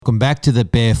Welcome back to the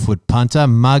Barefoot Punter.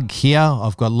 Mug here.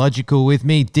 I've got Logical with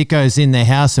me. Dicko's in the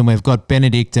house and we've got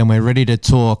Benedict and we're ready to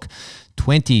talk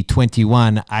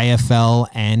 2021 AFL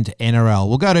and NRL.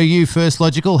 We'll go to you first,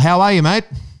 Logical. How are you, mate?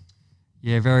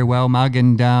 Yeah, very well, Mug.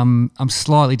 And I'm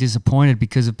slightly disappointed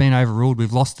because I've been overruled.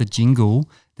 We've lost the jingle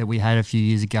that we had a few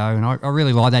years ago, and I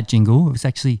really like that jingle. It was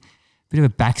actually a bit of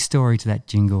a backstory to that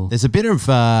jingle. There's a bit of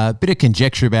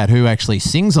conjecture about who actually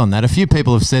sings on that. A few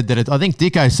people have said that I think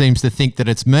Dicko seems to think that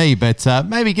it's me, but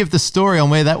maybe give the story on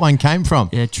where that one came from.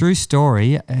 Yeah, true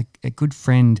story. A good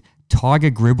friend, Tiger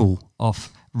Gribble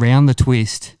off Round the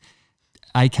Twist,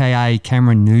 aka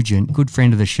Cameron Nugent, good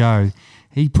friend of the show.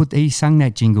 He sung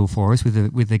that jingle for us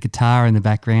with the guitar in the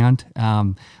background.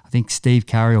 I think Steve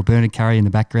Curry or Bernard Curry in the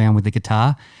background with the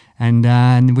guitar,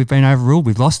 and we've been overruled.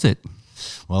 We've lost it.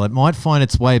 Well, it might find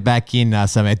its way back in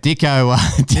somewhere.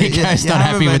 Dicko's not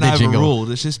happy with the jingle.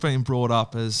 Overruled. It's just been brought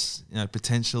up as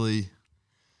potentially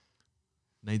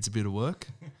needs a bit of work.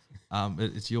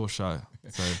 It's your show.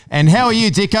 So. And how are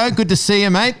you, Dicko? Good to see you,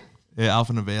 mate. Yeah, up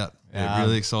and about. Yeah,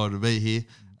 really excited to be here.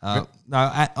 No,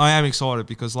 I am excited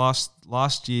because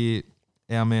last year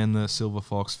our man, the Silver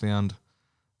Fox, found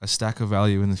a stack of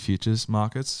value in the futures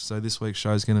markets. So this week's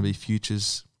show is going to be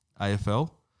futures AFL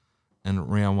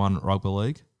and round 1 rugby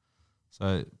league.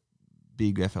 So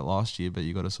big effort last year, but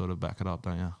you got to sort of back it up,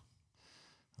 don't you?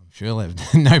 I'm sure they've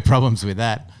no problems with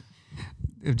that.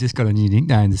 We've just got a new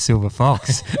nickname, the Silver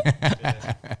Fox.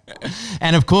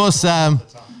 And of course, and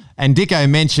Dicko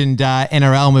mentioned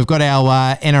NRL, and we've got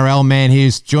our NRL man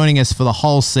who's joining us for the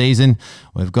whole season.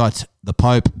 We've got the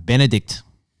Pope, Benedict.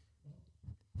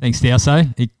 Thanks,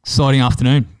 Dowso. Exciting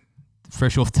afternoon.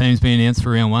 Fresh off teams being announced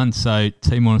for round 1, so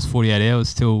T-minus 48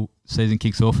 hours till season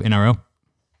kicks off, NRL.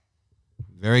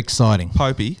 Very exciting.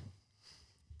 Popey,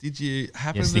 did you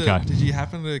happen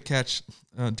to catch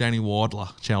Danny Wadler,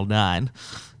 Channel 9?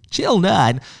 Channel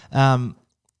 9,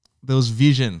 there was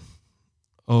vision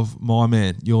of my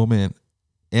man, your man,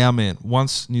 our man,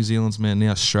 once New Zealand's man,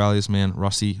 now Australia's man,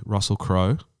 Russell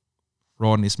Crowe,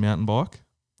 riding his mountain bike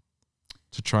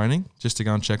to training just to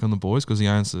go and check on the boys because he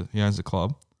owns the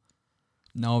club.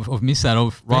 No, I've missed that.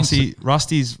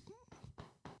 Rusty's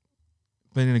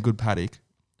been in a good paddock.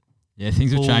 Yeah,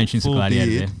 things have changed since the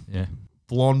Gladiator there. Yeah.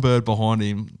 Blonde bird behind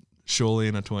him, surely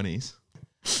in her 20s.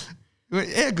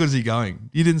 How good is he going?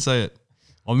 You didn't say it.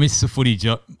 I missed the footy.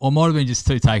 I might have been just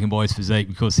too taken by his physique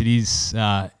because it is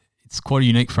it's quite a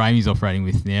unique frame he's operating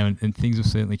with now, and things have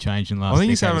certainly changed in the last. I think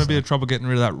he's having a bit of trouble getting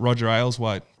rid of that Roger Ailes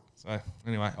weight. So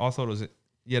anyway, I thought it was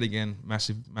yet again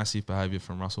massive behaviour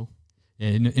from Russell.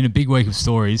 Yeah, in a big week of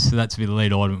stories, so that to be the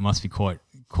lead item, it must be quite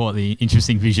the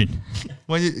interesting vision.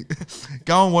 When you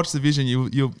go and watch the vision,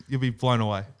 you'll be blown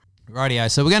away.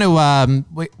 Rightio. So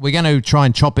we're going to try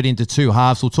and chop it into two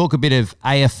halves. We'll talk a bit of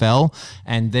AFL,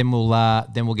 and then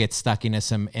we'll get stuck into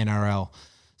some NRL.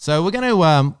 So we're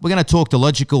going to talk to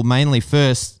Logical mainly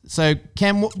first. So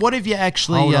Cam, what have you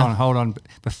actually? Hold on.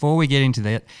 Before we get into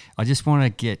that, I just want to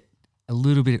get a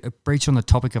little bit of a breach on the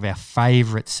topic of our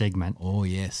favourite segment. Oh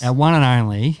yes, our one and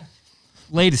only.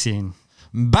 Lead us in.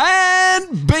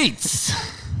 Bad beats.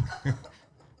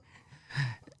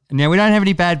 Now we don't have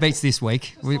any bad beats this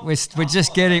week. We're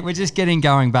just getting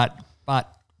going, but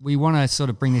we want to sort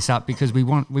of bring this up because we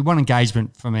want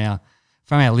engagement from our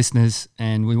listeners,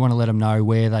 and we want to let them know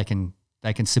where they can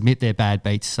submit their bad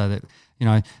beats so that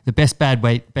the best bad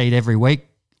beat every week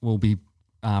will be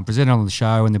presented on the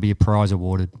show and there'll be a prize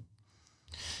awarded.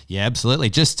 Yeah, absolutely.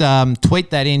 Just tweet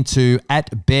that into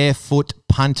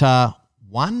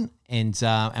 @BarefootPunter1. And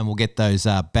we'll get those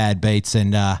bad beats,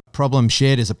 and problem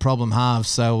shared is a problem halved.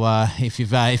 So if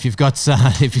you've got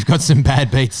some bad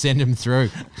beats, send them through.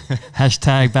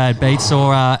 Hashtag bad beats,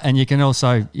 and you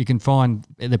can find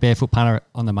the Barefoot Punter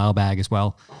on the mailbag as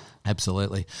well.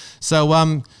 Absolutely.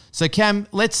 So Cam,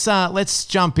 let's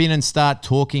jump in and start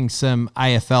talking some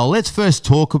AFL. Let's first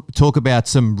talk about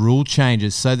some rule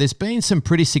changes. So there's been some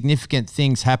pretty significant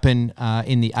things happen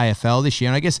in the AFL this year,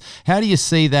 and I guess how do you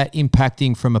see that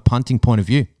impacting from a punting point of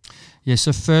view? Yeah.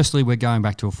 So firstly, we're going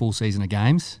back to a full season of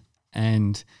games,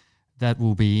 and that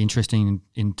will be interesting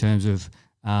in terms of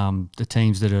the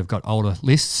teams that have got older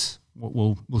lists.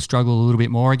 Will struggle a little bit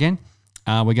more again.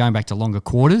 We're going back to longer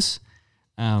quarters.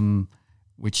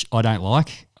 Which I don't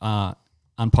like.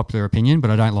 Unpopular opinion,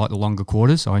 but I don't like the longer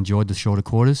quarters. I enjoyed the shorter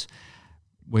quarters.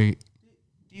 Do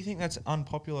you think that's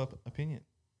unpopular opinion?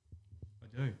 I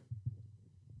do.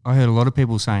 I heard a lot of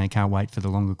people saying I can't wait for the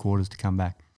longer quarters to come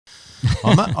back.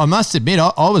 I must admit,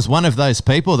 I was one of those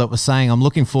people that was saying I'm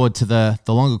looking forward to the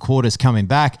longer quarters coming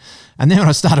back. And then when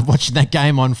I started watching that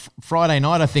game on Friday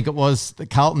night, I think it was the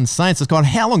Carlton Saints, I was going,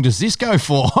 how long does this go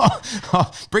for?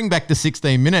 Bring back the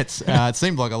 16 minutes. It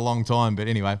seemed like a long time, but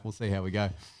anyway, we'll see how we go.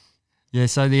 Yeah,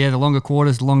 so the longer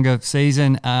quarters, longer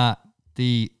season,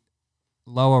 the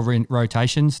lower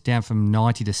rotations down from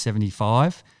 90 to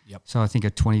 75. Yep. So I think a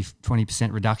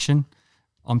 20% reduction.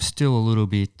 I'm still a little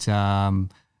bit,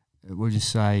 we'll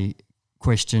just say,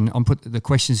 the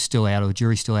question's still out, or the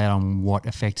jury's still out on what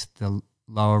effect the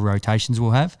lower rotations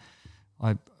will have.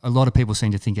 A lot of people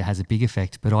seem to think it has a big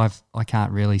effect, but I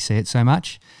can't really see it so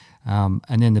much. And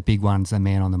then the big one's the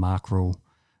man on the mark rule,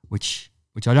 which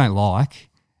I don't like,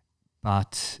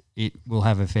 but it will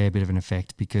have a fair bit of an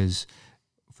effect because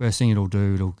first thing it'll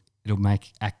do, it'll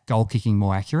make goal kicking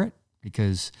more accurate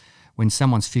because when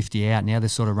someone's 50 out, now they're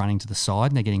sort of running to the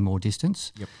side and they're getting more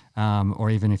distance. Yep.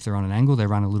 Or even if they're on an angle, they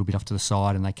run a little bit off to the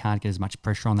side and they can't get as much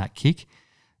pressure on that kick.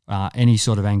 Any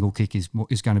sort of angle kick is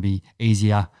going to be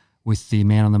easier with the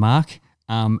man on the mark.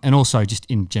 And also just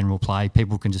in general play,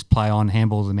 people can just play on,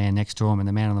 handball the man next to them and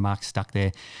the man on the mark's stuck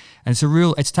there. And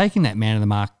it's taking that man on the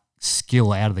mark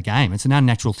skill out of the game. It's an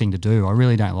unnatural thing to do. I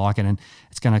really don't like it. And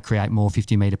it's going to create more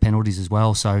 50-metre penalties as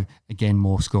well. So, again,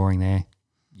 more scoring there.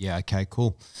 Yeah, okay,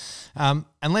 cool. And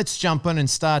let's jump in and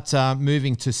start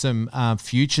moving to some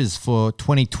futures for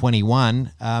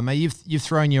 2021. You've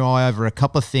thrown your eye over a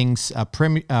couple of things,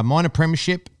 minor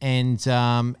premiership and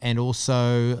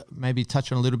also maybe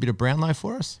touch on a little bit of Brownlow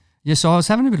for us. Yeah, so I was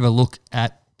having a bit of a look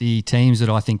at the teams that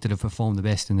I think that have performed the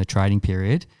best in the trading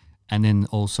period and then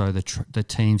also the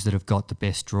teams that have got the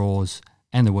best draws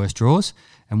and the worst draws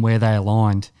and where they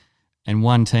aligned. And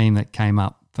one team that came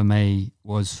up for me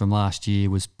was from last year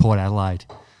was Port Adelaide.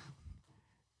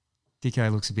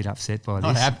 Dicko looks a bit upset by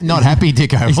this. Not happy,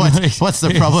 Dicko. What's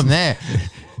the problem there?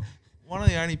 One of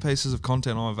the only pieces of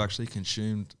content I've actually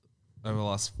consumed over the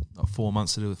last 4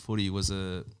 months to do with footy was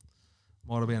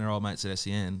might have been our old mates at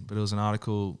SEN, but it was an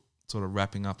article sort of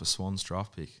wrapping up a Swans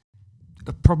draft pick.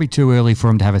 Probably too early for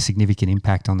him to have a significant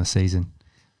impact on the season.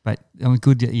 But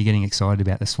good that you're getting excited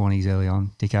about the Swannies early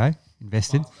on, Dicko.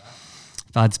 Invested.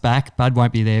 Bud's back. Bud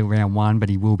won't be there round one, but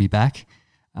he will be back.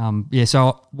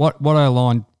 So what I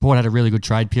aligned, Port had a really good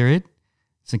trade period.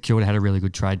 St Kilda had a really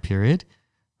good trade period.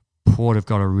 Port have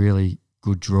got a really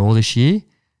good draw this year.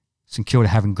 St Kilda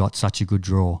haven't got such a good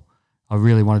draw. I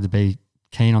really wanted to be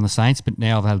keen on the Saints, but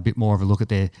now I've had a bit more of a look at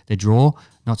their draw.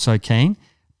 Not so keen.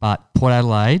 But Port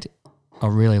Adelaide, I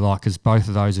really like because both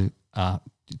of those are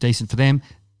decent for them.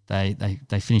 They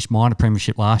finished minor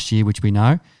premiership last year, which we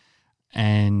know,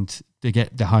 and they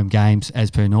get the home games as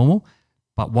per normal.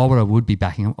 But what I would be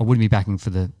backing, I wouldn't be backing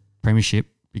for the premiership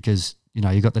because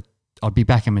I'd be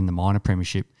backing them in the minor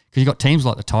premiership because you've got teams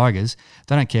like the Tigers.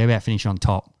 They don't care about finishing on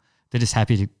top. They're just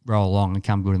happy to roll along and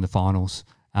come good in the finals.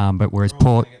 But whereas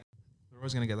Port, they're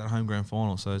always going to get that home grand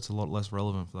final, so it's a lot less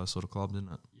relevant for those sort of clubs,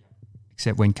 isn't it?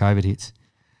 Except when COVID hits.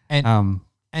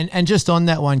 And just on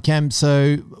that one, Cam,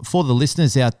 so for the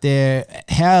listeners out there,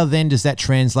 how then does that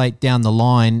translate down the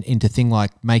line into things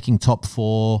like making top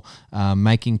 4,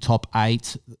 making top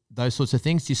 8, those sorts of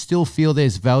things? Do you still feel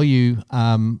there's value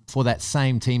for that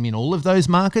same team in all of those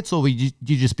markets, or would you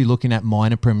just be looking at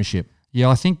minor premiership? Yeah,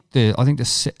 I think the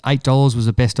 $8 was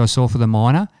the best I saw for the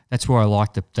minor. That's where I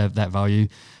like that value.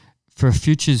 For a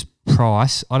futures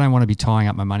price, I don't want to be tying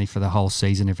up my money for the whole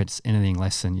season if it's anything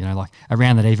less than, like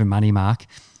around that even money mark.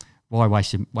 Why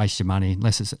waste your money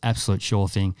unless it's an absolute sure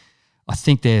thing? I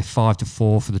think they're 5 to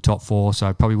 4 for the top 4, so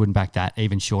I probably wouldn't back that.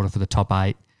 Even shorter for the top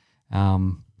 8.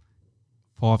 5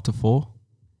 to 4?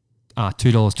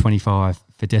 $2.25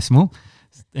 for decimal.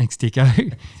 Thanks,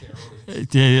 Dicko.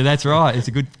 Yeah, that's right. It's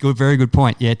a good, very good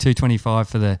point. Yeah, $2.25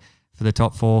 for the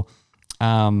top 4.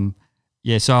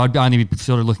 So I'd only be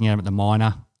sort of looking at them at the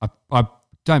minor. I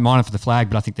don't mind it for the flag,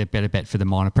 but I think they're better bet for the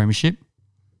minor premiership.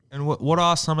 And what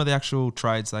are some of the actual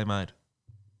trades they made?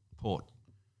 Port.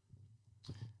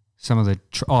 Some of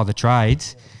the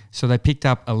trades. So they picked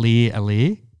up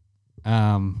Alir,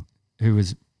 who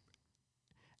was,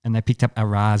 and they picked up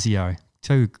Arazio,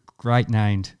 2 great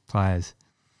named players.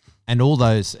 And all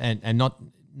those, and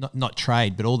not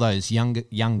trade, but all those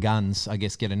young guns, I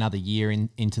guess, get another year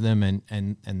into them,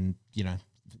 and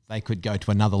they could go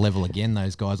to another level again,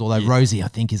 those guys. Although Rosie, I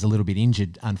think, is a little bit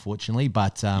injured, unfortunately.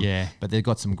 But they've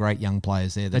got some great young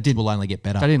players there that will only get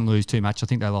better. They didn't lose too much. I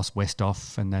think they lost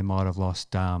Westhoff and they might have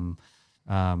lost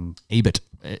Ebert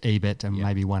and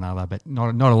maybe one other, but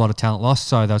not a lot of talent lost.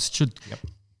 So they should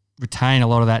retain a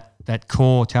lot of that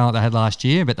core talent they had last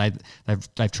year, but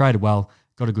they've traded well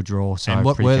got a good draw. So and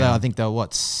what were they? keen. I think they were,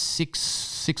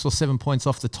 six or 7 points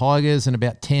off the Tigers and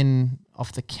about 10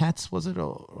 off the Cats, was it?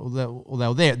 Or they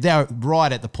were there. They're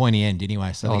right at the pointy end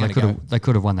anyway. So they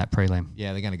could have won that prelim.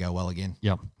 Yeah, they're going to go well again.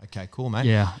 Yep. Okay, cool, mate.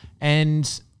 Yeah.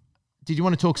 And did you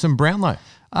want to talk some Brownlow?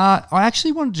 I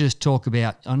actually wanted to just talk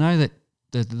about, I know that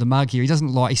the mug here,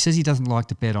 he says he doesn't like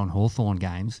to bet on Hawthorn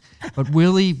games, but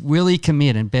will he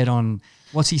commit and bet on,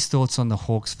 what's his thoughts on the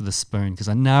Hawks for the spoon? Because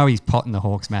I know he's potting the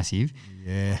Hawks massive.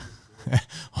 Yeah.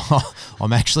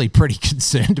 I'm actually pretty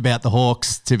concerned about the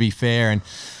Hawks, to be fair. And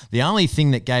the only thing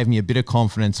that gave me a bit of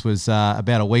confidence was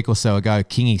about a week or so ago,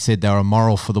 Kingy said they were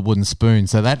moral for the wooden spoon.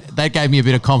 So that gave me a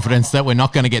bit of confidence that we're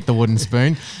not going to get the wooden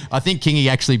spoon. I think Kingy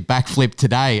actually backflipped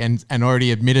today and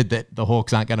already admitted that the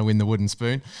Hawks aren't going to win the wooden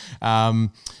spoon.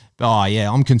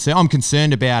 I'm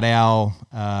concerned about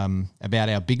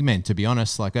our big men, to be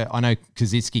honest. Like I know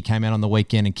Kaczynski came out on the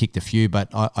weekend and kicked a few, but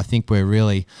I think we're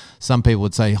really, some people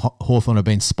would say Hawthorn have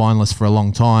been spineless for a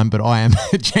long time, but I am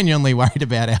genuinely worried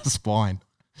about our spine.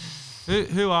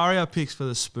 Who are our picks for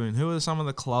the spoon? Who are some of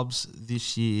the clubs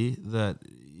this year that,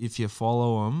 if you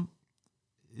follow them,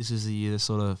 this is the year to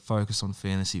sort of focus on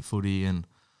fantasy footy and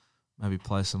maybe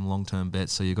play some long-term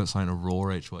bets so you've got something to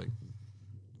roar each week?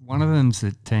 One of them's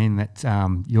the team that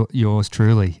yours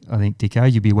truly, I think,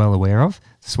 Dicko, you'd be well aware of,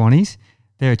 the Swannies.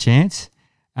 They're a chance.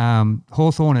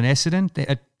 Hawthorn and Essendon,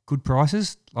 they're at good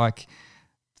prices. Like,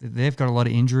 they've got a lot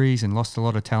of injuries and lost a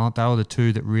lot of talent. They were the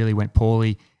two that really went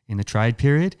poorly in the trade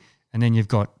period. And then you've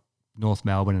got North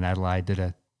Melbourne and Adelaide that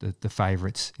are the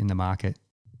favourites in the market.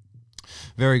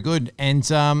 Very good. And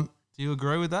do you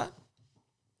agree with that?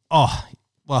 Oh,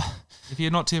 well, if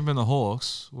you're not tipping the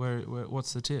Hawks,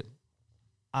 what's the tip?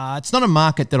 It's not a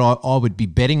market that I would be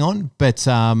betting on, but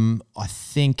I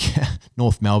think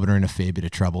North Melbourne are in a fair bit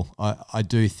of trouble. I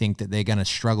do think that they're going to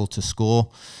struggle to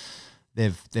score.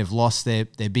 They've lost their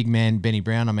big man, Benny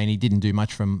Brown. I mean, he didn't do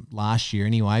much from last year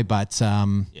anyway, but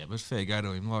but fair go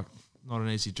to him. Like, not an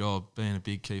easy job being a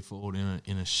big key forward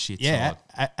in a shit side.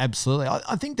 Absolutely.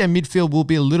 I think their midfield will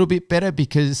be a little bit better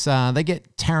because they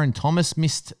get Taron Thomas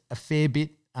missed a fair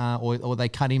bit. Or they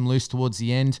cut him loose towards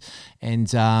the end. And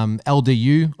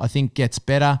LDU, I think, gets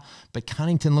better. But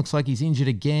Cunnington looks like he's injured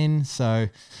again. So,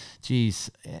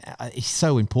 geez, he's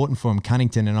so important for him,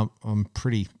 Cunnington, and I'm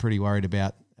pretty worried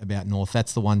about North.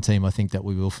 That's the one team I think that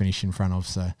we will finish in front of.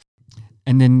 So,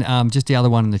 and then just the other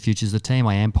one in the future is the team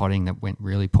I am potting that went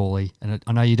really poorly. And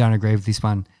I know you don't agree with this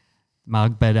one,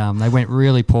 Mug, but they went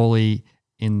really poorly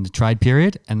in the trade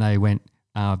period, and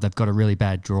they've got a really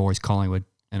bad draw is Collingwood.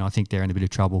 And I think they're in a bit of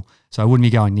trouble. So I wouldn't be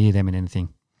going near them in anything.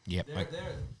 Yep.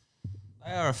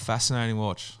 They are a fascinating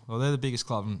watch. Well, they're the biggest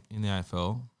club in the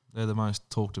AFL. They're the most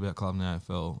talked about club in the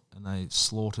AFL. And they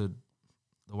slaughtered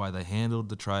the way they handled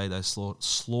the trade. They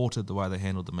slaughtered the way they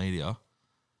handled the media.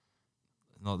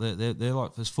 No, they're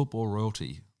like, there's football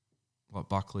royalty, like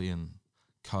Buckley and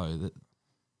co. That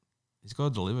he's got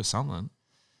to deliver something.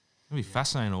 It'll be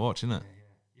fascinating to watch, isn't it?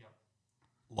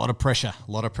 A lot of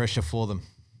pressure for them.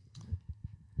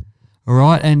 All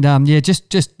right, and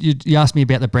just you asked me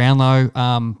about the Brownlow.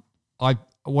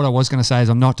 What I was going to say is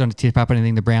I'm not going to tip up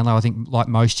anything the Brownlow. I think, like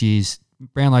most years,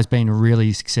 Brownlow's been a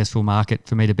really successful market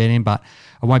for me to bet in, but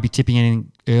I won't be tipping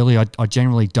anything early. I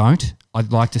generally don't.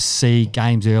 I'd like to see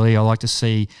games early. I like to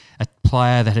see a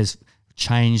player that has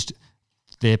changed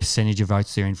their percentage of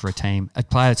votes they're in for a team, a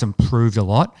player that's improved a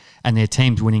lot, and their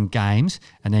team's winning games,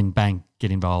 and then bang,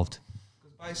 get involved.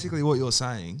 Basically, what you're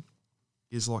saying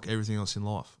is like everything else in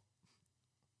life.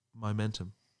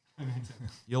 Momentum.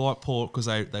 You're like Port because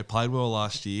they played well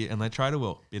last year and they traded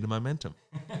well. Bit of momentum.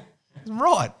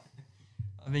 Right.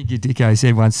 I think your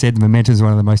Dicko once said momentum is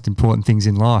one of the most important things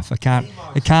in life. I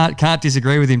can't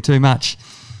disagree with him too much.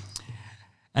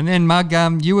 And then Mug,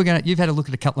 you've had a look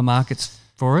at a couple of markets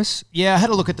for us. Yeah, I had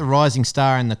a look at the Rising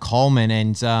Star and the Coleman,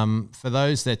 and for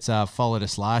those that followed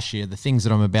us last year, the things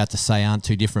that I'm about to say aren't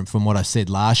too different from what I said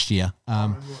last year.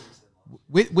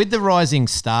 With the Rising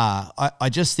Star, I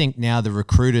just think now the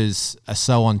recruiters are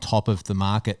so on top of the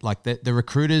market. Like the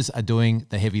recruiters are doing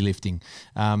the heavy lifting.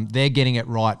 They're getting it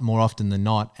right more often than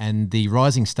not. And the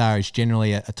Rising Star is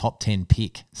generally a top 10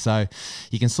 pick. So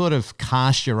you can sort of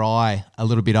cast your eye a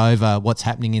little bit over what's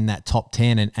happening in that top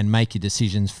 10 and make your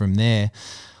decisions from there.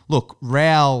 Look,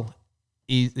 Raul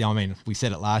is, we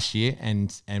said it last year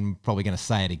and probably going to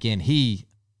say it again.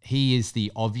 He is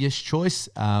the obvious choice,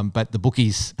 but the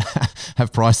bookies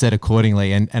have priced that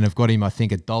accordingly and have got him, I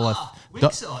think, $1.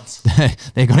 Odds.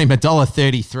 They got him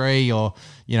 $1.33 or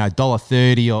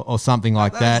 $1.30 or something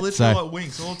like that. That's literally like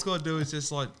Winks. All it's got to do is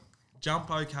just like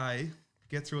jump okay,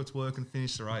 get through its work and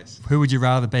finish the race. Who would you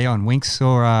rather be on, Winks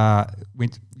or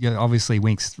obviously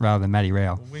Winks rather than Matty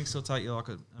Rowell? Well, Winks will take you like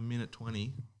a minute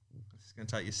 20. It's going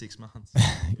to take you 6 months.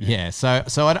 Yeah, so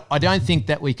I don't think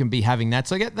that we can be having that.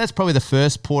 So that's probably the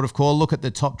first port of call. Look at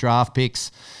the top draft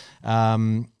picks.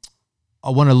 I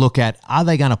want to look at, are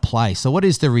they going to play? So what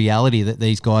is the reality that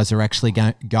these guys are actually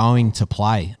going to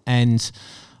play? And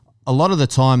a lot of the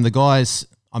time, the guys,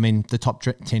 I mean, the top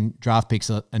 10 draft picks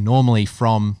are normally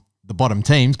from the bottom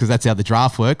teams because that's how the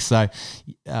draft works. So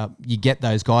you get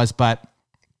those guys, but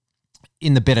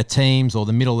in the better teams or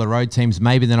the middle of the road teams,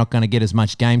 maybe they're not going to get as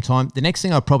much game time. The next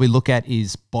thing I'd probably look at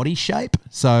is body shape.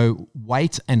 So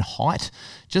weight and height,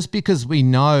 just because we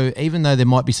know, even though there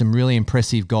might be some really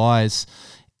impressive guys,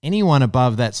 anyone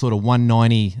above that sort of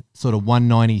 190, sort of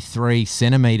 193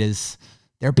 centimeters,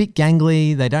 they're a bit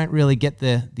gangly. They don't really get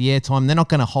the airtime. They're not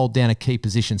going to hold down a key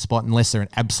position spot unless they're an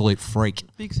absolute freak.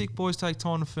 Big, thick boys take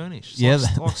time to furnish.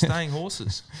 It's like staying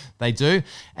horses. They do.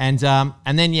 And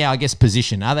then, I guess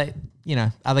position. Are they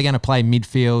going to play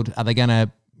midfield? Are they going to,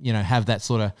 have that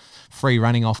sort of free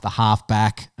running off the half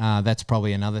back? That's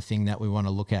probably another thing that we want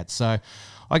to look at. So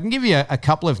I can give you a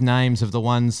couple of names of the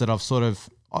ones that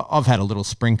I've had a little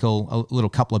sprinkle, a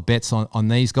little couple of bets on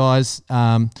these guys.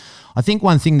 I think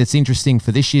one thing that's interesting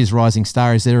for this year's Rising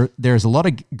Star is there's a lot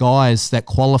of guys that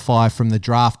qualify from the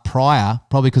draft prior,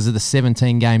 probably because of the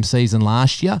 17-game season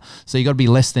last year. So you got to be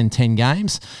less than 10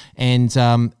 games. And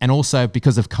also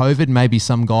because of COVID, maybe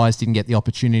some guys didn't get the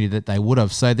opportunity that they would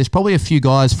have. So there's probably a few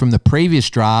guys from the previous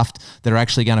draft that are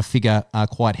actually going to figure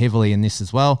quite heavily in this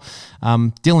as well.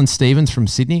 Dylan Stevens from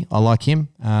Sydney, I like him.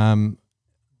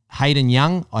 Hayden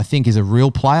Young, I think, is a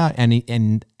real player,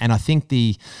 and I think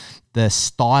the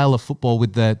style of football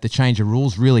with the change of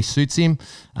rules really suits him.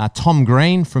 Tom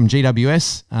Green from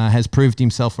GWS has proved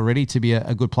himself already to be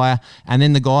a good player. And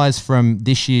then the guys from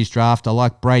this year's draft, I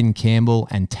like Braden Campbell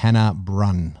and Tanner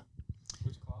Brunn.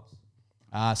 Which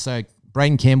clubs? So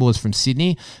Braden Campbell is from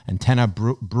Sydney, and Tanner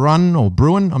Brunn or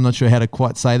Bruin, I'm not sure how to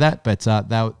quite say that, but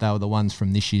they were the ones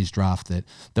from this year's draft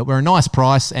that were a nice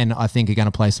price and I think are going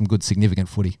to play some good significant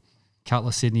footy. Couple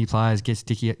of Sydney players gets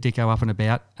Dicko up and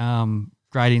about.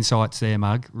 Great insights there,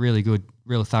 Mug. Really good,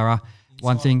 real thorough.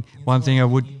 One thing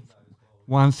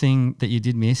that you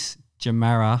did miss,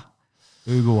 Jamara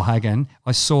Ugle-Hagan.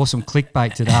 I saw some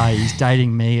clickbait today. He's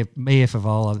dating Mia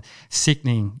Favola.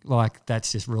 Sickening. Like,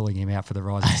 that's just ruling him out for the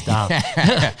Rising Star.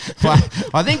 Well,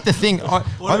 I think the thing...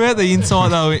 What about the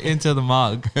insight, though, into the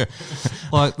Mug?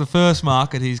 Like, the first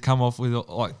market he's come off with,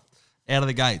 like, out of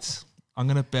the gates. I'm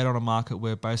going to bet on a market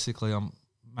where basically I'm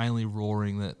mainly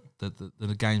roaring that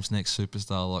the game's next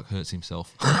superstar, like, hurts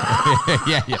himself.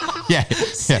 Yeah.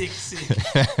 Sick.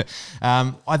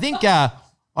 I think... I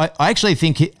actually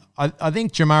think... I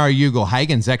think Jamara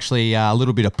Ugle-Hagan's actually a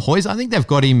little bit of poison. I think they've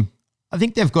got him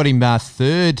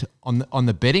third on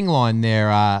the betting line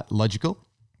there, Logical.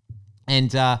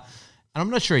 And I'm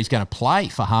not sure he's going to play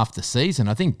for half the season.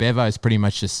 I think Bevo's pretty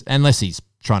much just, unless he's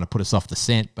trying to put us off the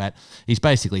scent, but he's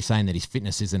basically saying that his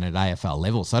fitness isn't at AFL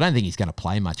level. So I don't think he's going to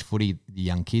play much footy, the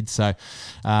young kid. So,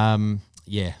 I'll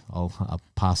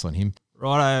pass on him.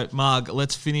 Righto, Marg,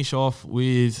 let's finish off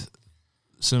with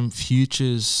some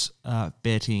futures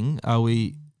betting. Are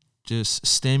we just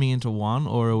stemming into one,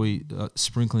 or are we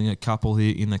sprinkling a couple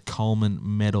here in the Coleman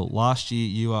medal? Last year,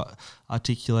 you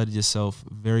articulated yourself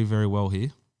very, very well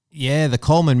here. Yeah, the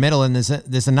Coleman medal, and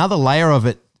there's another layer of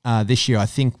it this year, I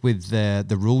think, with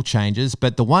the rule changes.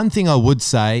 But the one thing I would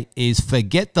say is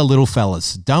forget the little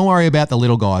fellas. Don't worry about the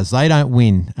little guys. They don't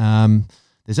win.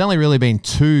 There's only really been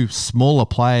two smaller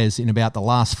players in about the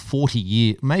last 40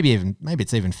 years, maybe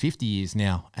it's even 50 years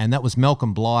now, and that was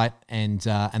Malcolm Blight and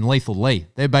Lethal Lee.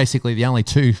 They're basically the only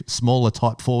two smaller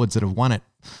type forwards that have won it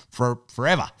for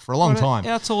a long time.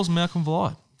 How tall is Malcolm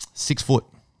Blight? 6 foot.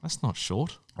 That's not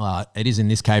short. It is in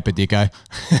this caper, Dicko.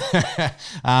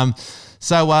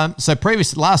 So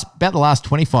previous about the last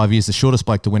 25 years, the shortest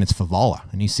bloke to win it's Favola,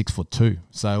 and he's 6'2".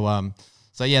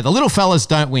 So yeah, the little fellas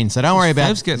don't win. So don't worry about.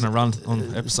 Fev's getting a run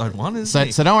on episode 1, isn't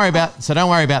he? So don't worry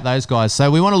about those guys.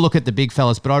 So we want to look at the big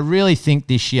fellas, but I really think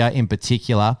this year in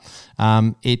particular,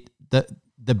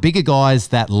 the bigger guys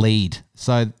that lead.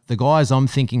 So the guys I'm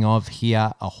thinking of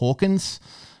here are Hawkins,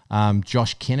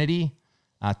 Josh Kennedy,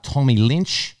 Tommy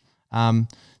Lynch.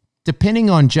 Depending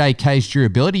on JK's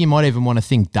durability, you might even want to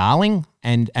think Darling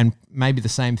and maybe the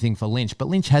same thing for Lynch. But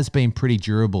Lynch has been pretty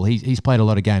durable. He's played a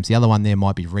lot of games. The other one there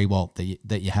might be Rewalt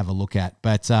that you have a look at.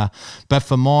 But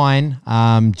for mine,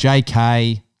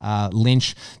 JK,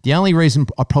 Lynch. The only reason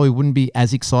I probably wouldn't be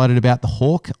as excited about the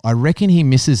Hawk, I reckon he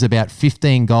misses about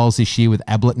 15 goals this year with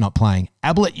Ablett not playing.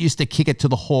 Ablett used to kick it to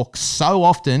the Hawk so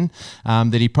often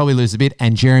that he'd probably lose a bit,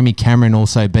 and Jeremy Cameron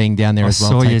also being down there as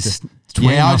well.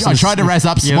 I tried to razz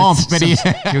up Swamp, but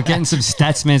you're getting some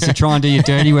stats, man, to try and do your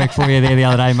dirty work for you there the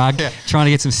other day, Mug. Yeah. Trying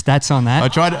to get some stats on that. I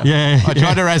tried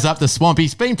to razz up the Swamp.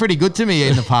 He's been pretty good to me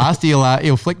in the past.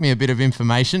 He'll flick me a bit of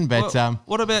information, but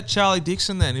what about Charlie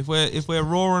Dixon then? If we're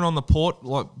roaring on the Port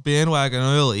like bandwagon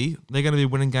early, they're going to be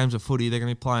winning games of footy. They're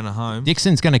going to be playing at home.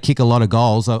 Dixon's going to kick a lot of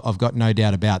goals. I've got no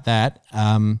doubt about that.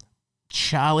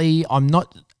 Charlie, I'm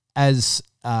not as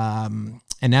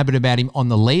enamored about him on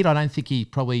the lead. I don't think he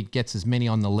probably gets as many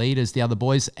on the lead as the other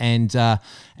boys, and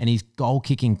his goal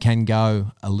kicking can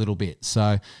go a little bit.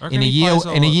 So in a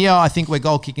year, I think where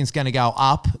goal kicking is going to go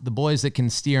up, the boys that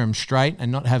can steer them straight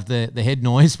and not have the head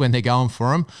noise when they're going for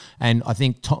them. And I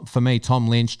think for me, Tom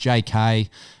Lynch, JK.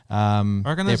 I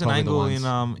reckon there's an angle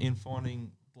in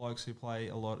finding blokes who play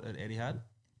a lot at Etihad.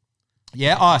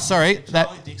 Yeah. Oh, sorry.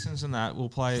 Charlie Dixon's and that will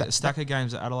play a stack of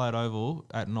games at Adelaide Oval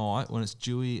at night when it's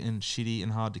dewy and shitty and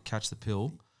hard to catch the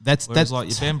pill. That's like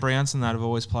your Ben Browns and that have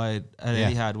always played at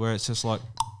Etihad, where it's just like.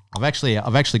 I've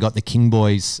actually got the King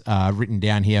Boys written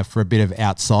down here for a bit of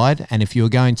outside. And if you're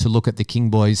going to look at the King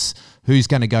Boys, who's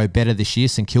going to go better this year?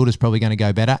 St Kilda's probably going to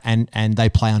go better, and they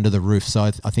play under the roof. So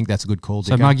I think that's a good call.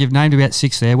 So, Mug, you've named about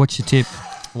 6 there. What's your tip?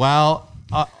 Well.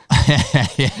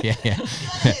 Yeah.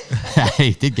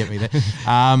 He did get me there.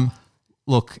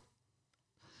 Look,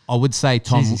 I would say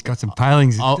Tom. Jeez, he's got some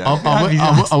palings.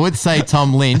 I would say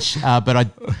Tom Lynch, but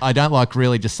I don't like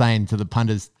really just saying to the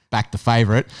punters back the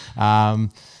favourite.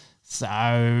 So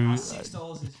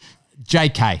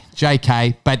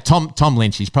JK, but Tom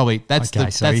Lynch. He's probably that's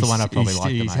the one I probably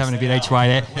like. He's having a bit each way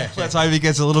there. Let's hope he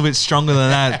gets a little bit stronger than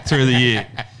that through the year.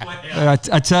 I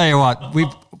tell you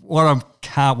what I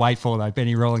can't wait for though,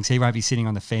 Benny Rawlings, he won't be sitting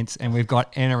on the fence, and we've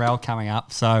got NRL coming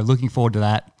up, so looking forward to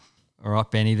that. All right,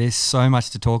 Benny, there's so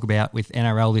much to talk about with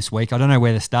NRL this week. I don't know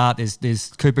where to start.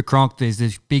 There's Cooper Cronk, there's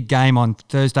this big game on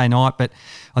Thursday night, but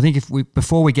I think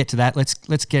before we get to that,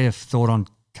 let's get a thought on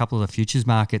a couple of the futures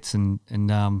markets and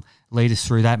lead us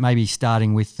through that. Maybe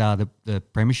starting with the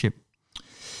Premiership.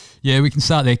 Yeah, we can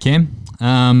start there, Cam.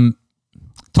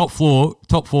 Top four at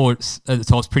the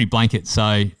top is pretty blanket.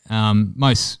 So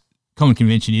most common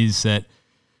convention is that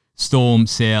Storm,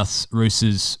 Souths,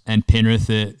 Roosters, and Penrith,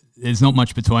 there's not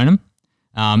much between them,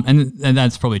 and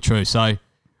that's probably true. So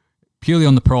purely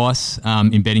on the price,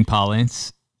 in betting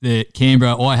parlance, the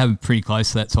Canberra, I have pretty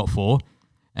close to that top four,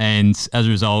 and as a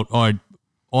result, I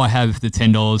have the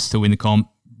 $10 to win the comp.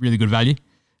 Really good value.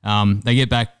 They get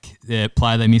back the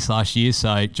player they missed last year,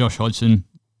 so Josh Hodgson,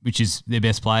 which is their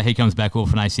best player, he comes back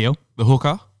off an ACL. The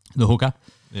hooker.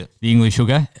 Yeah. The English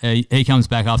hooker. He comes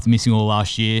back after missing all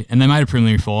last year, and they made a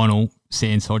preliminary final,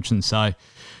 sans Hodgson. So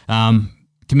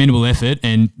commendable effort,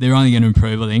 and they're only going to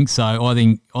improve, I think. So I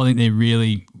think they're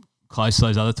really close to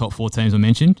those other top four teams I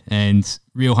mentioned, and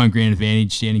real home ground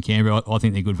advantage down in Canberra. I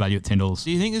think they're good value at $10.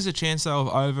 Do you think there's a chance though of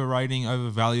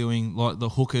overvaluing like the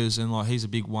hookers, and like he's a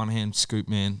big one-hand scoop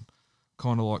man,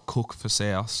 kind of like Cook for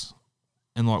South,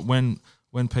 and like when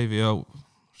PVL,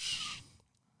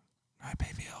 no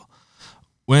PVL.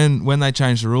 When they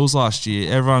changed the rules last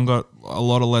year, everyone got a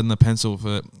lot of lead in the pencil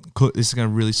for Cook. This is going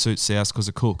to really suit South because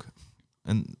of Cook,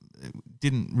 and it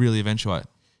didn't really eventuate.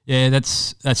 Yeah,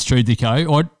 that's true,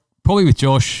 Dicko. I'd probably with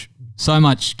Josh, so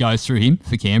much goes through him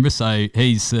for Canberra, so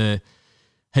he's the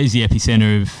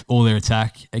epicenter of all their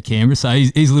attack at Canberra. So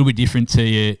he's a little bit different to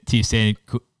your standard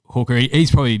hooker. He's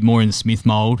probably more in the Smith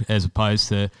mould as opposed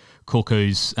to Cook,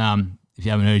 who's if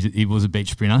you haven't heard, he was a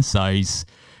beach sprinter, so he's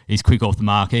quick off the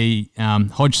mark.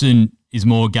 Hodgson is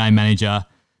more game manager,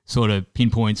 sort of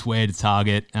pinpoints where to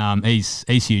target. He's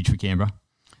huge for Canberra.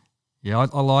 Yeah,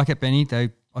 I like it, Benny. I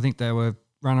think they were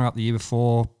runner-up the year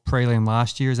before, prelim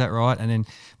last year, is that right? And then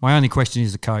my only question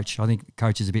is the coach. I think the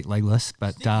coach is a bit legless,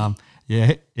 but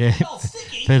yeah.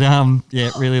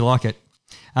 But really like it.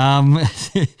 All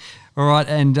right,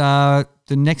 and the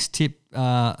next tip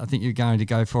I think you're going to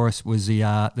go for us was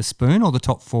the spoon or the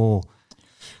top four.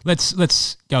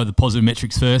 Let's go with the positive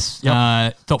metrics first.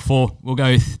 Yep. Top four. We'll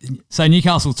go with, say,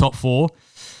 Newcastle top four.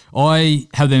 I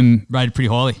have them rated pretty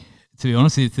highly, to be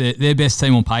honest. Their best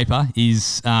team on paper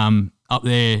is up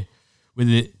there with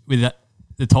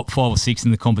the top 5 or 6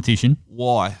 in the competition.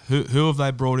 Why? Who have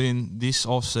they brought in this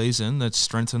off-season that's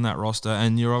strengthened that roster?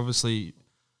 And you're obviously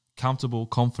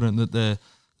confident that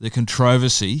the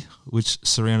controversy which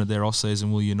surrounded their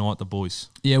off-season will unite the boys.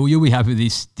 Yeah, well, you'll be happy with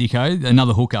this, Dicko.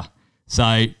 Another hooker. So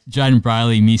Jaden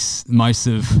Brayley missed most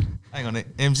of Hang on,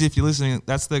 Ems, if you're listening,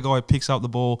 that's the guy who picks up the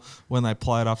ball when they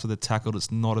play it after the tackle.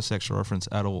 It's not a sexual reference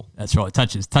at all. That's right.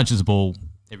 Touches the ball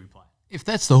every play. If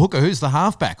that's the hooker, who's the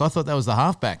halfback? I thought that was the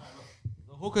halfback.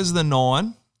 The hooker's the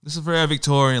 9. This is for our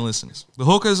Victorian listeners. The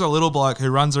hooker's a little bloke who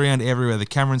runs around everywhere, the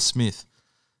Cameron Smith.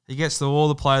 He gets to all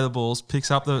the play of the balls,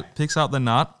 picks up the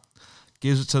nut,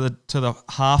 gives it to the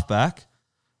halfback,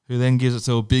 who then gives it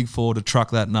to a big forward to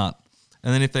truck that nut.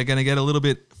 And then if they're going to get a little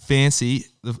bit fancy,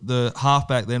 the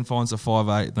halfback then finds a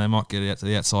 5'8", and they might get it out to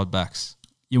the outside backs.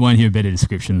 You won't hear a better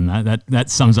description than that. That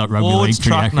sums up rugby Forwards league pretty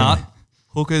truck nut, accurately.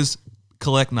 hookers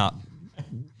collect nut.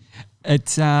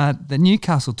 It's the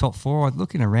Newcastle top 4. I'm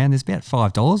looking around. There's about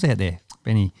 $5 out there,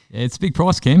 Benny. Yeah, it's a big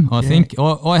price, Cam. I think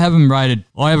I have them rated.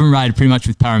 I have them rated pretty much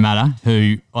with Parramatta,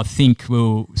 who I think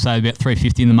will say about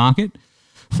 $3.50 in the market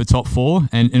for top 4,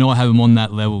 and I have them on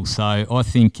that level. So I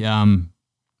think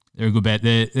they're a good bet.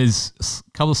 There's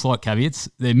a couple of slight caveats.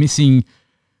 They're missing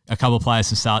a couple of players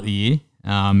to start the year.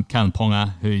 Kalen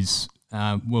Ponga, who's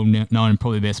well known and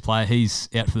probably the best player, he's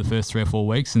out for the first 3 or 4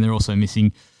 weeks, and they're also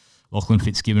missing Lachlan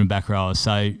Fitzgibbon and back rowers.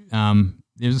 So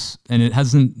it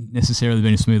hasn't necessarily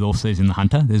been a smooth off-season in the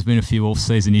Hunter. There's been a few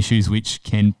off-season issues which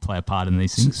can play a part in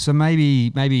these things. So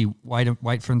maybe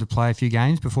wait for them to play a few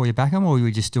games before you back them, or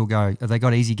we just still go, have they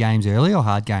got easy games early or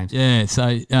hard games? Yeah, so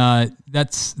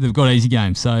they've got easy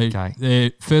games. So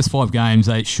their first 5 games,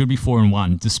 they should be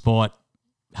 4-1, despite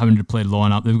having to play the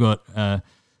lineup. They've got a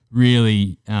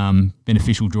really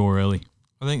beneficial draw early.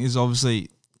 I think there's obviously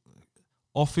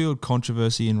off-field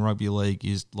controversy in rugby league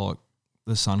is like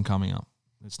the sun coming up.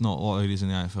 It's not like it is in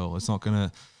the AFL. It's not going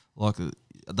to like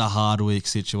the Hardwick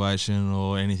situation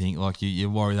or anything. Like you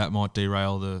worry that might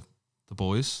derail the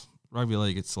boys. Rugby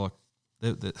league, it's like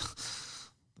they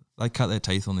cut their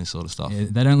teeth on this sort of stuff. Yeah,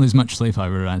 they don't lose much sleep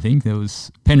over it, I think.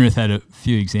 Penrith had a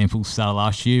few examples started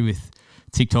last year with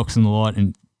TikToks and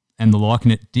the like,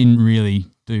 and it didn't really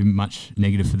do much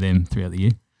negative for them throughout the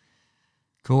year.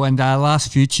 Cool. And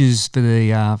last futures for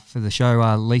the show,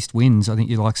 least wins. I think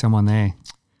you like someone there.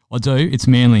 I do. It's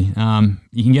Manly.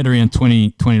 You can get around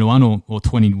 20 to 1 or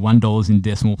 $21 in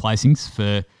decimal placings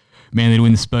for Manly to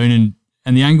win the spoon.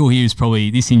 And the angle here is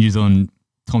probably this hinges on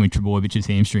Tommy Trebojevich's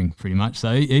hamstring pretty much.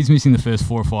 So he's missing the first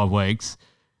 4 or 5 weeks.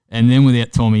 And then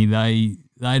without Tommy, they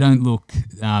don't look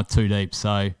too deep.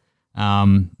 So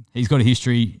he's got a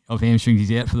history of hamstrings.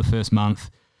 He's out for the first month.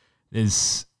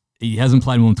 He hasn't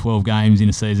played more than 12 games in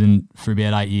a season for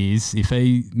about 8 years. If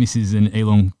he misses an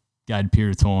elongated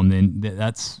period of time, then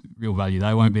that's real value.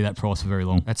 They won't be that price for very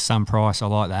long. That's some price. I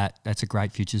like that. That's a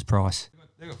great futures price.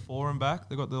 They got Forum back.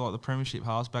 They got the Premiership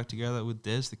halves back together with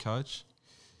Des, the coach.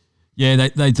 Yeah,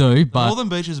 they do. But Northern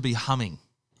Beaches will be humming.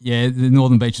 Yeah, the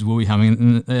Northern Beaches will be humming.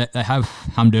 And they have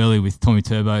hummed early with Tommy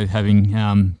Turbo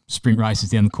having sprint races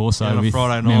down the course with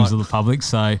Friday members night. of the public.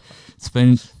 So it's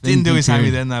been Didn't do his hammy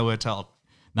period. then, they were told.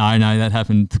 No, that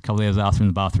happened a couple of hours after in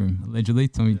the bathroom, allegedly.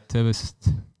 Tommy Turbo's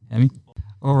hammy.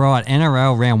 All right,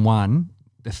 NRL round 1.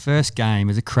 The first game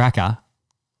is a cracker.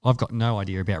 I've got no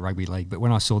idea about rugby league, but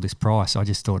when I saw this price, I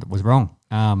just thought it was wrong.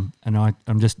 And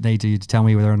I'm just need you to tell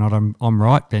me whether or not I'm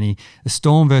right, Benny. The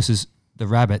Storm versus the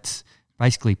Rabbits,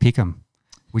 basically Pick'em,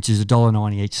 which is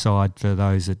 $1.90 each side for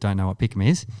those that don't know what Pick'em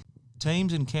is.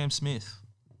 Teams and Cam Smith.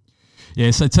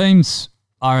 Yeah, so teams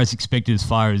are as expected as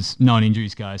far as known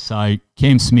injuries go. So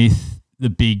Cam Smith,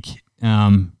 the big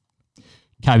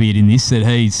caveat in this, that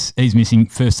he's missing.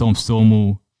 First time Storm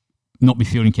will not be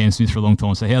fielding Cam Smith for a long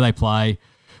time. So how they play,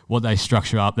 what they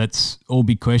structure up, that's all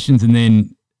big questions. And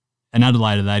then another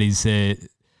layer to that is new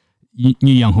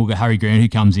young hooker, Harry Grant, who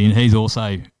comes in. He's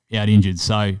also out injured.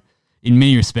 So in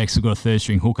many respects, we've got a third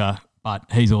string hooker, but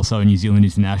he's also a New Zealand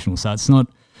international. So it's not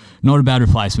a bad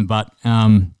replacement. But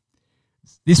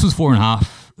this was 4.5.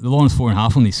 The line was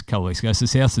 4.5 on this a couple of weeks ago. So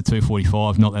South's at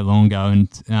 2.45 not that long ago. And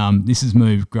this has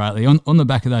moved greatly on the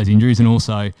back of those injuries and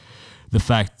also the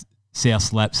fact South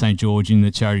slapped St. George in the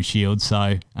Charity Shield.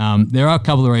 So there are a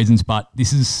couple of reasons, but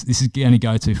this is going to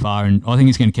go too far. And I think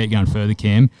it's going to keep going further,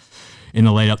 Cam, in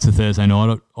the lead up to Thursday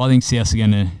night. I think Souths are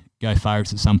going to go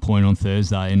favourites at some point on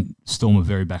Thursday, and Storm are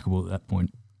very backable at that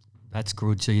point. That's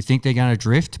good. So you think they're going to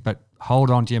drift, but hold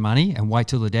on to your money and wait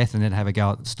till the death and then have a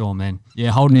go at the Storm then?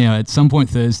 Yeah, hold now. At some point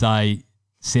Thursday,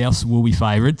 Souths will be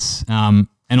favourites, and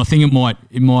I think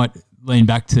it might lean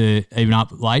back to even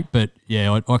up late, but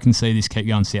yeah, I can see this keep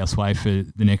going South's way for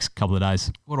the next couple of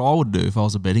days. What I would do if I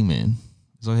was a betting man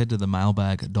is I head to the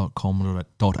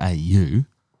mailbag.com.au.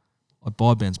 I'd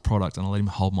buy Ben's product and I'd let him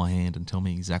hold my hand and tell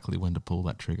me exactly when to pull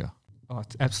that trigger. Oh,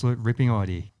 it's absolute ripping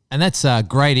idea. And that's a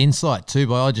great insight too,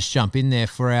 but I'll just jump in there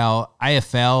for our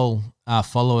AFL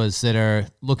followers that are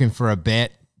looking for a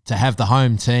bet. to have the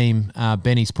home team.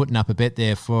 Benny's putting up a bet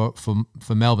there for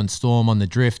Melbourne Storm on the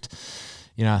Drift.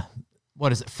 You know,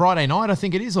 what is it, Friday night, I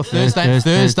think it is, or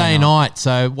Thursday night.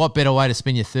 So what better way to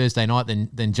spend your Thursday night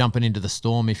than jumping into the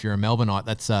Storm if you're a Melbourneite?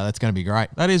 That's going to be great.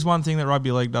 That is one thing that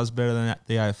rugby league does better than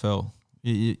the AFL.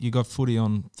 You got footy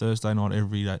on Thursday night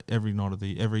every day,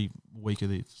 every week of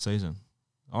the season.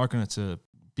 I reckon it's a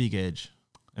big edge,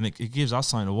 and it gives us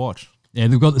something to watch. Yeah,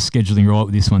 they've got the scheduling right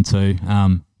with this one too.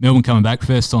 Melbourne coming back,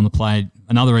 first time to play.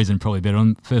 Another reason probably better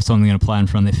on. First time they're going to play in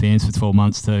front of their fans for 12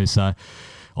 months too. So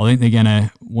I think they're going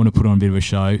to want to put on a bit of a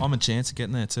show. I'm a chance of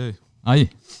getting there too. Are you?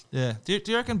 Yeah. Do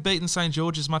you reckon beating St.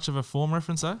 George is much of a form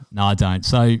reference though? No, I don't.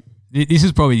 So this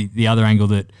is probably the other angle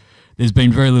that there's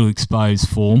been very little exposed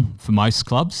form for most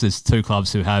clubs. There's two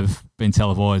clubs who have been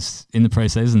televised in the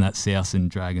pre-season, that's South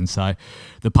and Dragons. So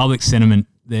the public sentiment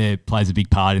there plays a big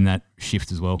part in that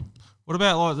shift as well. What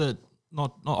about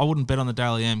like I wouldn't bet on the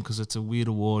Daily M because it's a weird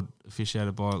award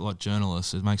officiated by like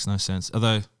journalists. It makes no sense.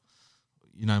 Although,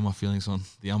 you know my feelings on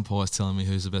the umpires telling me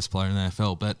who's the best player in the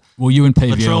AFL. But you and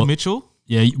PVL, Latrell Mitchell.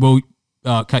 Yeah,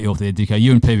 cut you off there, Dicko.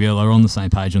 You and PVL are on the same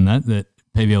page on that. That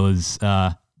PVL is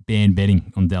banned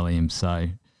betting on Daily M. So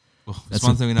that's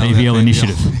one thing we know. PVL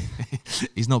initiative.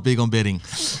 He's not big on betting.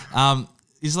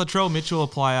 Is Latrell Mitchell a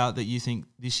player that you think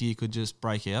this year could just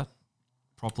break out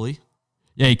properly?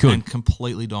 Yeah, he could. And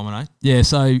completely dominate? Yeah,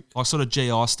 so... Like sort of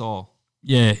GI style.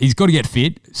 Yeah, he's got to get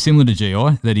fit, similar to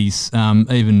GI, that he's,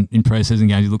 even in pre-season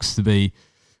games, he looks to be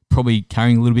probably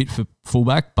carrying a little bit for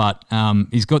fullback, but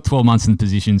he's got 12 months in the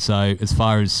position, so as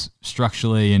far as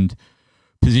structurally and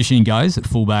positioning goes at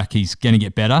fullback, he's going to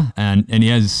get better, and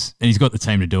he's got the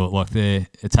team to do it. Like, their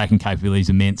attacking capability is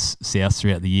immense South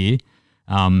throughout the year.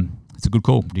 It's a good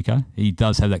call, Dicko. He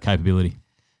does have that capability.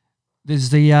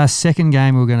 There's the second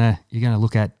game you're gonna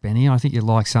look at, Benny. I think you'd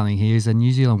like something here. Is the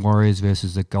New Zealand Warriors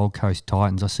versus the Gold Coast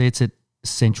Titans. I see it's at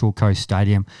Central Coast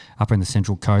Stadium up in the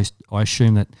Central Coast. I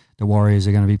assume that the Warriors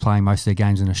are going to be playing most of their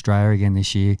games in Australia again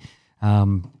this year.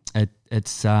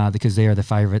 It's because they're the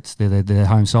favourites. They're the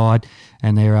home side,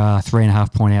 and they're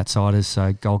 3.5 point outsiders.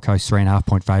 So Gold Coast 3.5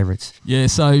 point favourites. Yeah.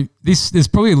 So there's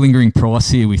probably a lingering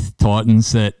price here with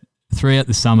Titans that throughout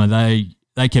the summer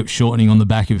they kept shortening on the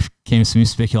back of Cam Smith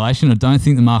speculation. I don't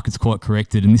think the market's quite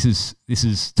corrected, and this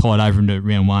is tied over into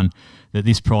round one that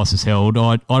this price is held.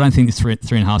 I don't think this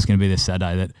 3.5 is going to be there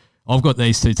Saturday. That I've got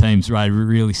these two teams rated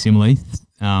really similarly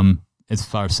as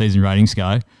far as season ratings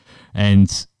go,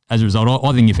 and as a result,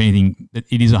 I think if anything, that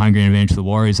it is a home ground advantage for the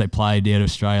Warriors. They played out of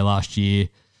Australia last year.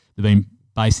 They've been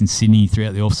based in Sydney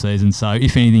throughout the off season, so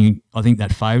if anything, I think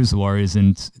that favours the Warriors.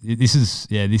 And this is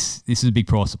a big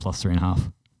price at plus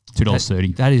 3.5.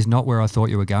 $2.30. That is not where I thought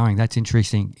you were going. That's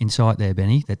interesting insight there,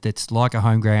 Benny. That's like a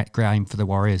home game for the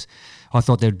Warriors. I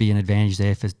thought there'd be an advantage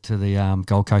there to the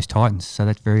Gold Coast Titans. So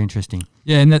that's very interesting.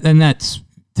 Yeah, and that's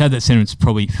to have that sentiment's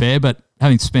probably fair. But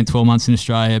having spent 12 months in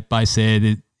Australia, base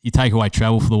there, you take away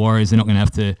travel for the Warriors. They're not going to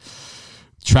have to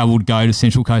travel to go to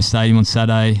Central Coast Stadium on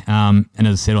Saturday. And as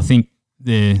I said, I think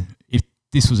if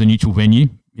this was a neutral venue,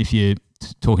 if you're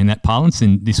talking that parlance,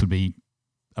 then this would be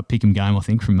a pick-em game, I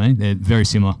think, from me. They're very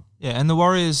similar. Yeah, and the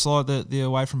Warriors, like the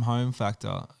away-from-home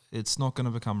factor, it's not going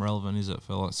to become relevant, is it,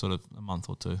 for like sort of a month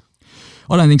or two?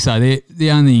 I don't think so.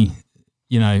 The only,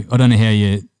 I don't know how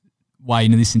you weigh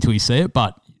into this until you see it,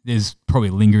 but there's probably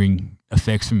lingering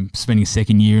effects from spending a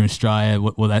second year in Australia,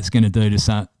 what that's going to do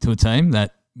to a team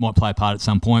that might play a part at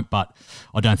some point, but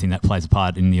I don't think that plays a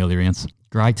part in the early rounds.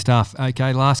 Great stuff.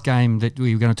 Okay, last game that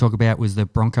we were going to talk about was the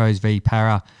Broncos v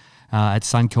Para at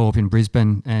Suncorp in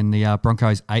Brisbane, and the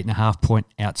Broncos 8.5 point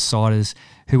outsiders.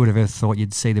 Who would have ever thought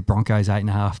you'd see the Broncos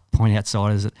 8.5 point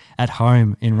outsiders at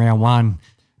home in round one?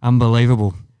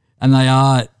 Unbelievable. And they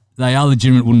are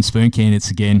legitimate wooden spoon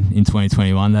candidates again in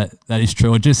 2021. That is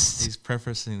true. He's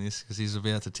prefacing this because he's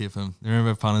about to tip them.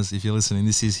 Remember, punters, if you're listening,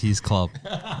 this is his club.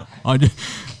 I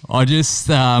just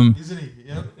isn't he?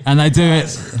 Yep. And they do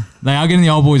it. They are getting the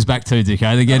old boys back too,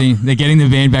 Dicko. They're getting the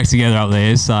band back together up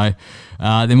there. So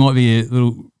there might be a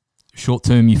little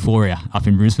short-term euphoria up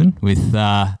in Brisbane with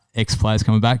ex-players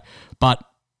coming back. But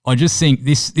I just think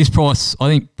this price, I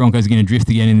think Broncos are going to drift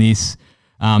again in this.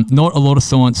 Not a lot of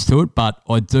science to it, but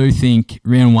I do think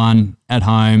round one at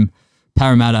home,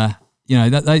 Parramatta,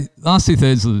 they last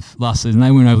 2/3 of last season,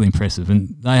 they weren't overly impressive,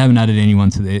 and they haven't added anyone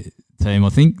to their team. I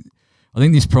think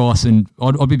this price, and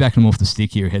I'd be backing them off the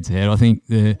stick here head to head. I think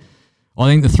the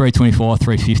 325,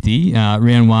 350,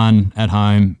 round one at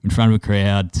home in front of a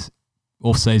crowd,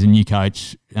 off-season new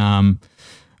coach. I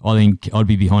think I'd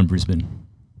be behind Brisbane.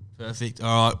 Perfect.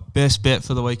 All right, best bet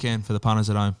for the weekend for the punters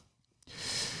at home.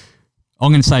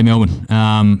 I'm going to say Melbourne.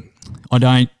 I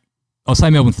don't I'll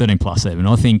say Melbourne 13 plus even.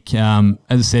 I think, as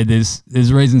I said,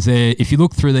 there's reasons there. If you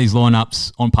look through these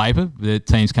lineups on paper, the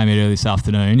teams came out early this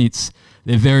afternoon.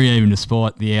 They're very even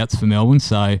despite the outs for Melbourne.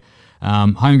 So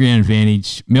home ground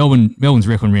advantage. Melbourne's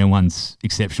record in round one's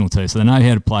exceptional too. So they know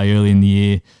how to play early in the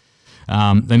year.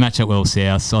 They match up well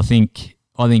south. So I think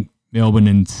Melbourne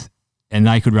and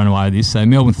they could run away with this. So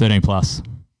Melbourne 13 plus.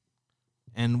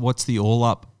 And what's the all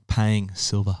up paying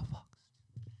Silver?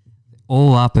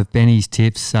 All up of Benny's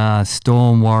tips,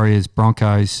 Storm, Warriors,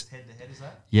 Broncos. Head-to-head, is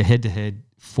that? Yeah, head-to-head,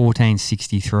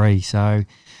 14.63. So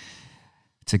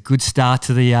it's a good start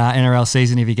to the NRL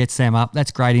season if he gets them up.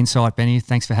 That's great insight, Benny.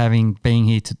 Thanks for being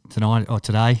here tonight or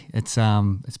today. It's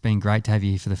been great to have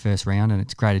you here for the first round, and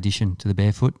it's a great addition to the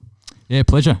Barefoot. Yeah,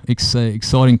 pleasure.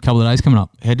 Exciting couple of days coming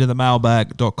up. Head to the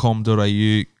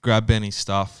mailbag.com.au, grab Benny's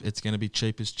stuff. It's going to be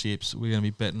cheap as chips. We're going to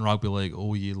be betting rugby league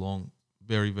all year long.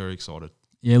 Very, very excited.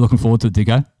 Yeah, looking forward to it,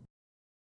 Dicko.